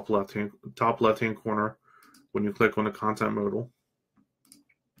the top left-hand corner when you click on the content modal.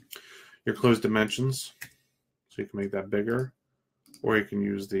 Your close dimensions, so you can make that bigger, or you can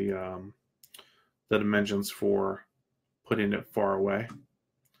use the dimensions for putting it far away.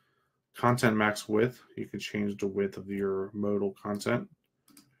 Content max width, you can change the width of your modal content.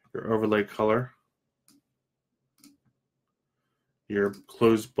 Your overlay color, your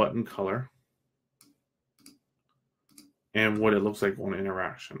close button color, and what it looks like on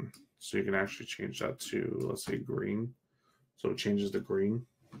interaction. So you can actually change that to, let's say, green. So it changes to green.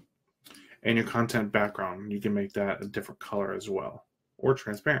 And your content background, you can make that a different color as well, or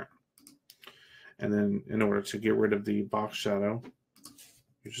transparent. And then in order to get rid of the box shadow,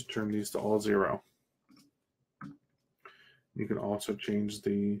 you just turn these to all 0. You can also change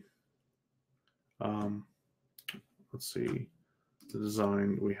the, let's see, the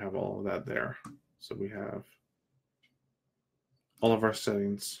design. We have all of that there. So we have all of our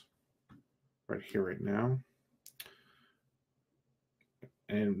settings right here right now.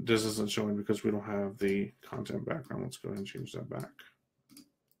 And this isn't showing because we don't have the content background. Let's go ahead and change that back.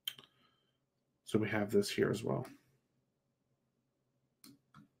 So we have this here as well.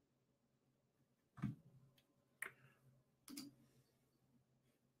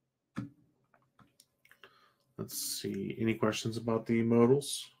 Let's see, any questions about the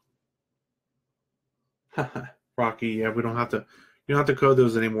modals? Rocky, yeah, we don't have to, you don't have to code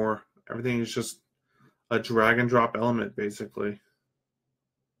those anymore. Everything is just a drag and drop element basically,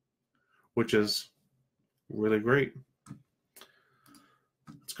 which is really great.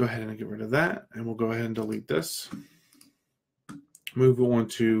 Let's go ahead and get rid of that, and we'll go ahead and delete this. Move on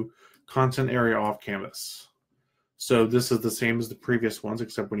to content area off canvas. So this is the same as the previous ones,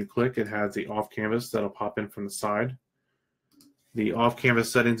 except when you click, it has the off canvas that'll pop in from the side. The off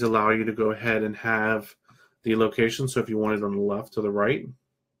canvas settings allow you to go ahead and have the location. So if you want it on the left or the right,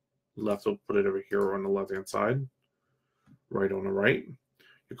 left will put it over here on the left-hand side, right on the right.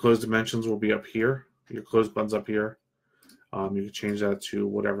 Your close dimensions will be up here. Your close button's up here. You can change that to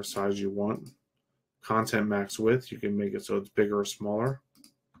whatever size you want. Content max width, you can make it so it's bigger or smaller.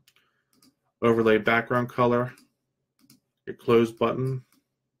 Overlay background color. Your close button,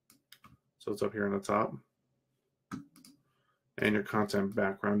 so it's up here on the top. And your content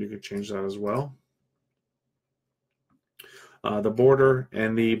background, you can change that as well. The border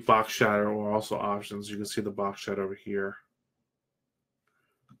and the box shadow are also options. You can see the box shadow over here.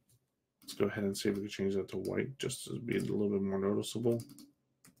 Let's go ahead and see if we can change that to white just to be a little bit more noticeable.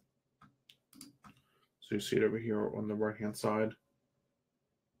 So you see it over here on the right-hand side.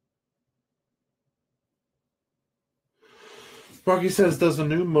 Rocky says, does the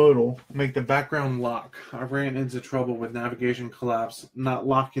new modal make the background lock? I ran into trouble with navigation collapse, not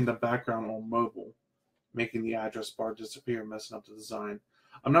locking the background on mobile, making the address bar disappear, messing up the design.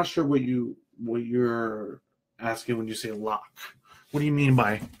 I'm not sure what you're asking when you say lock. What do you mean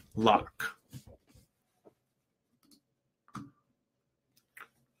by lock?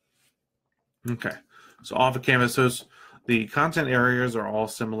 Okay, so off of canvas, those the content areas are all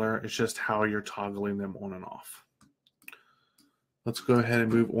similar. It's just how you're toggling them on and off. Let's go ahead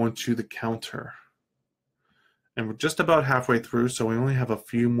and move on to the counter. And we're just about halfway through, so we only have a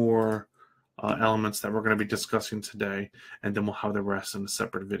few more elements that we're going to be discussing today, and then we'll have the rest in a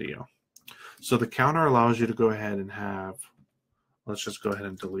separate video. So the counter allows you to go ahead and have, let's just go ahead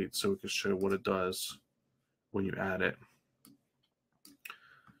and delete so we can show what it does when you add it.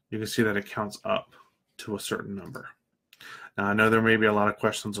 You can see that it counts up to a certain number. Now I know there may be a lot of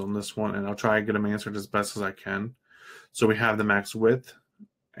questions on this one, and I'll try and get them answered as best as I can. So we have the max width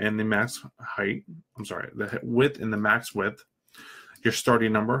and the max height. I'm sorry, the width and the max width. Your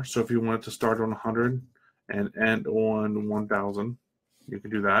starting number. So if you wanted to start on 100 and end on 1000, you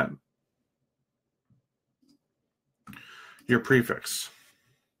can do that. Your prefix.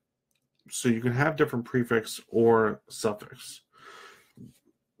 So you can have different prefix or suffix.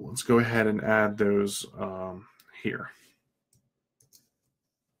 Let's go ahead and add those here.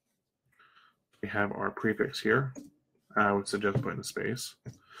 We have our prefix here. I would suggest putting a space.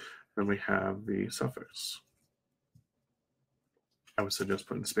 Then we have the suffix. I would suggest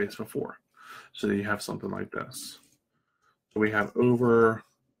putting a space before. So that you have something like this. So we have over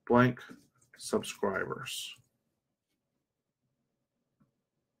blank subscribers.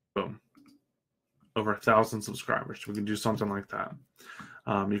 Boom. Over 1,000 subscribers. We can do something like that.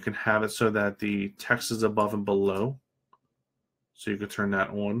 You can have it so that the text is above and below. So you can turn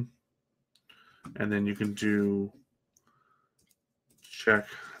that on. And then you can do check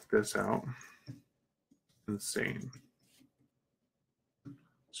this out. Insane.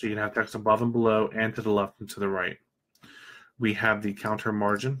 So you can have text above and below and to the left and to the right. We have the counter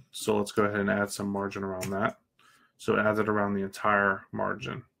margin. So let's go ahead and add some margin around that. So it adds it around the entire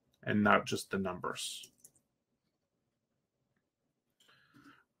margin and not just the numbers.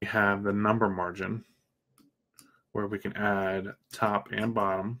 We have the number margin where we can add top and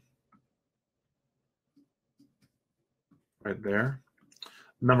bottom right there.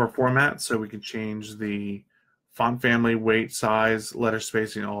 Number format, so we can change the font family, weight, size, letter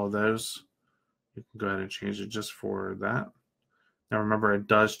spacing, all of those. You can go ahead and change it just for that. Now remember, it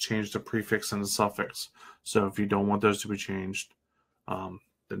does change the prefix and the suffix. So if you don't want those to be changed,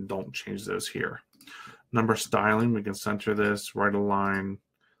 then don't change those here. Number styling, we can center this, write a line,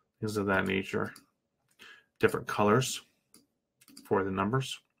 things of that nature. Different colors for the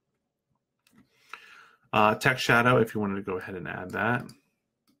numbers. Text shadow, if you wanted to go ahead and add that.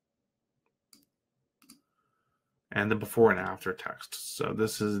 And the before and after text. So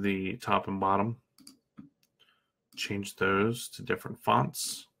this is the top and bottom. Change those to different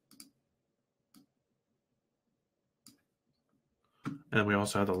fonts. And we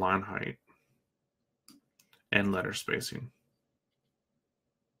also have the line height and letter spacing.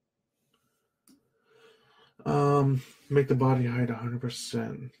 Make the body height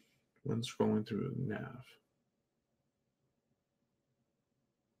 100% when scrolling through nav.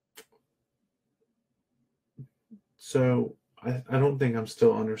 So I don't think I'm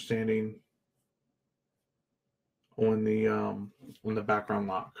still understanding on the background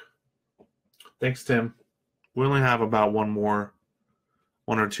lock. Thanks, Tim. We only have about one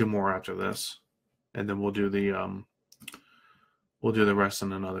or two more after this, and then we'll do the rest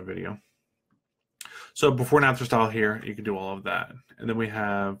in another video. So before and after style here, you can do all of that. And then we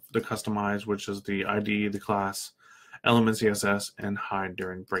have the customize, which is the ID, the class, element CSS, and hide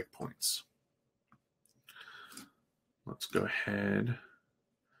during breakpoints. Let's go ahead.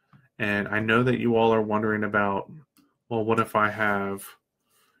 And I know that you all are wondering about, well, what if I have,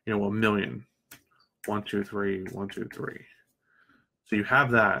 a million? 1, 2, 3, 1, 2, 3. So you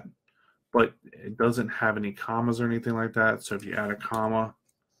have that, but it doesn't have any commas or anything like that. So if you add a comma,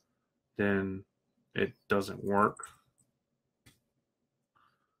 then it doesn't work.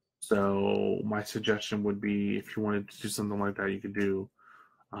 So my suggestion would be, if you wanted to do something like that, you could do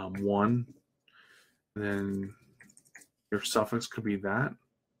 1, and then your suffix could be that.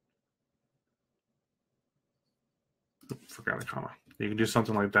 Forgot a comma. You can do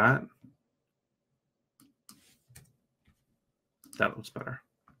something like that. That looks better.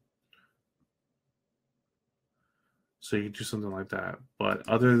 So you can do something like that. But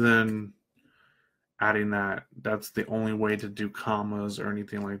other than adding that, that's the only way to do commas or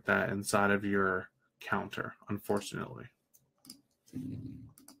anything like that inside of your counter, unfortunately.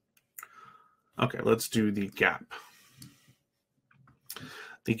 Okay, let's do the gap.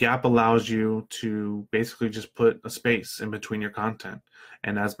 The gap allows you to basically just put a space in between your content.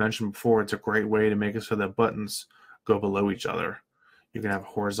 And as mentioned before, it's a great way to make it so that buttons go below each other. You can have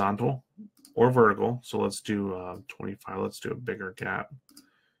horizontal or vertical. So let's do 25. Let's do a bigger gap.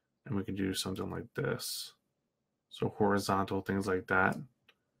 And we can do something like this. So horizontal, things like that.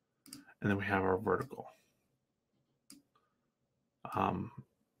 And then we have our vertical.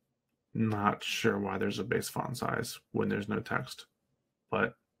 Not sure why there's a base font size when there's no text,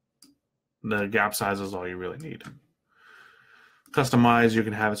 but the gap size is all you really need. Customize, you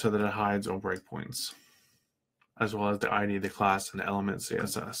can have it so that it hides on breakpoints, as well as the ID, the class, and the element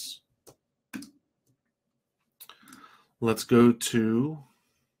CSS. Let's go to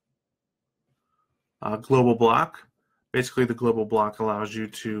global block. Basically, the global block allows you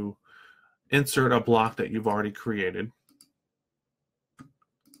to insert a block that you've already created.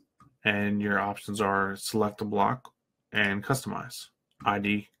 And your options are select a block and customize.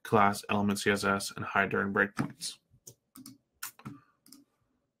 ID, class, element CSS, and hide during breakpoints.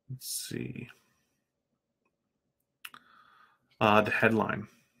 Let's see. The headline.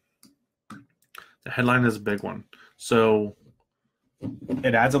 The headline is a big one. So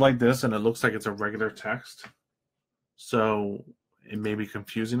it adds it like this, and it looks like it's a regular text. So it may be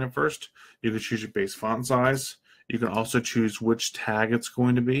confusing at first. You can choose your base font size. You can also choose which tag it's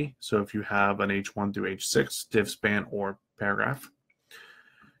going to be. So if you have an H1 through H6, div span, or paragraph.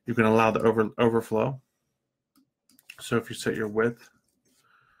 You can allow the overflow. So if you set your width,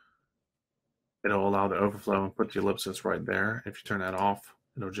 it'll allow the overflow and put the ellipsis right there. If you turn that off,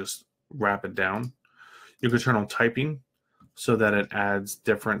 it'll just wrap it down. You can turn on typing so that it adds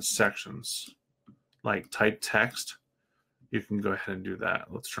different sections. Like type text, you can go ahead and do that.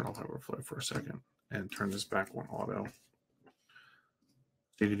 Let's turn off overflow for a second and turn this back on auto.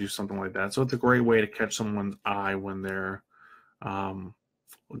 You can do something like that. So it's a great way to catch someone's eye when they're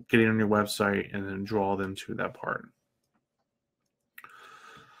getting on your website and then draw them to that part.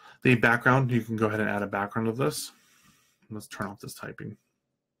 The background, you can go ahead and add a background of this. Let's turn off this typing.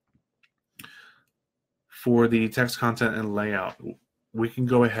 For the text content and layout, we can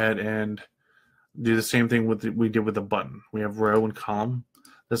go ahead and do the same thing we did with the button. We have row and column.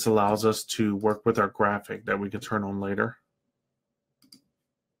 This allows us to work with our graphic that we can turn on later.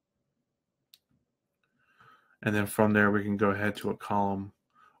 And then from there, we can go ahead to a column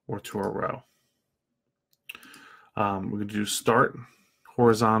or to a row. We could do start,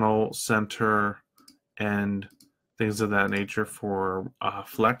 horizontal, center, and things of that nature for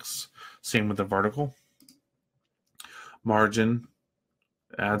flex. Same with the vertical. Margin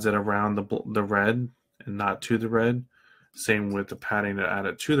adds it around the red and not to the red. Same with the padding to add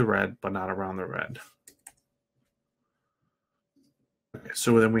it to the red, but not around the red. Okay,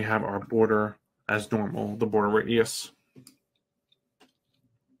 so then we have our border as normal, the border radius.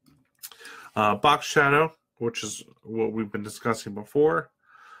 Box shadow, which is what we've been discussing before.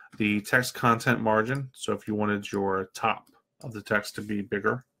 The text content margin, so if you wanted your top of the text to be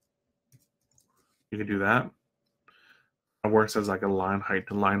bigger, you can do that. It works as like a line height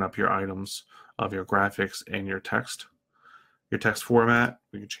to line up your items of your graphics and your text. Your text format,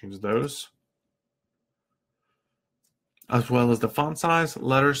 we can change those. As well as the font size,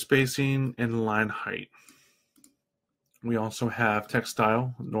 letter spacing, and line height. We also have text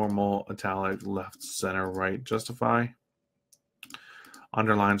style, normal, italic, left, center, right, justify.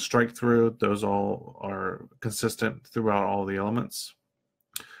 Underline, strike through, those all are consistent throughout all the elements.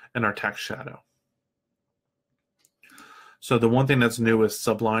 And our text shadow. So the one thing that's new is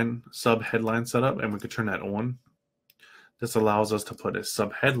sub-headline setup, and we could turn that on. This allows us to put a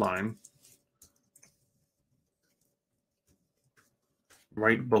sub-headline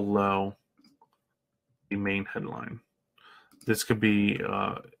right below the main headline. This could be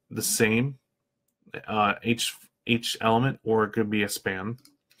the same each element, or it could be a span.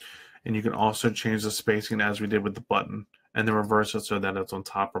 And you can also change the spacing as we did with the button, and then reverse it so that it's on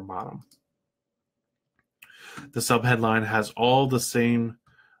top or bottom. The subheadline has all the same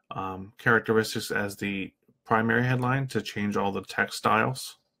characteristics as the primary headline to change all the text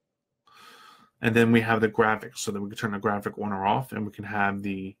styles. And then we have the graphics, so that we can turn the graphic on or off, and we can have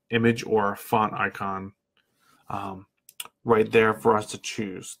the image or font icon right there for us to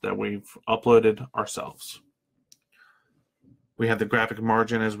choose that we've uploaded ourselves. We have the graphic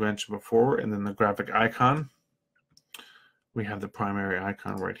margin as we mentioned before, and then the graphic icon. We have the primary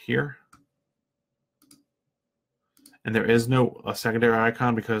icon right here. And there is no secondary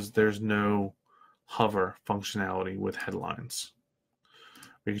icon because there's no hover functionality with headlines.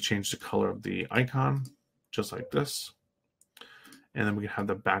 We can change the color of the icon just like this. And then we can have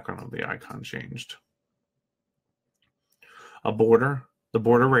the background of the icon changed. A border, the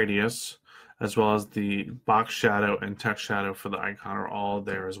border radius, as well as the box shadow and text shadow for the icon are all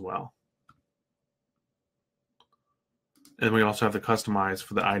there as well. And we also have the customize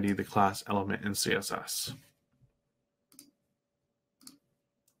for the ID, the class, element, and CSS.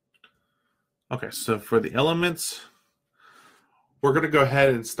 Okay, so for the elements, we're going to go ahead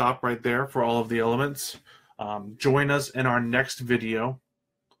and stop right there for all of the elements. Join us in our next video.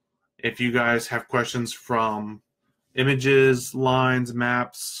 If you guys have questions from images, lines,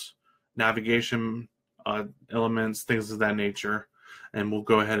 maps, navigation elements, things of that nature, and we'll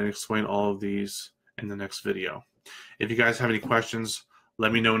go ahead and explain all of these in the next video. If you guys have any questions,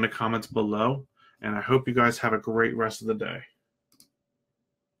 let me know in the comments below, and I hope you guys have a great rest of the day.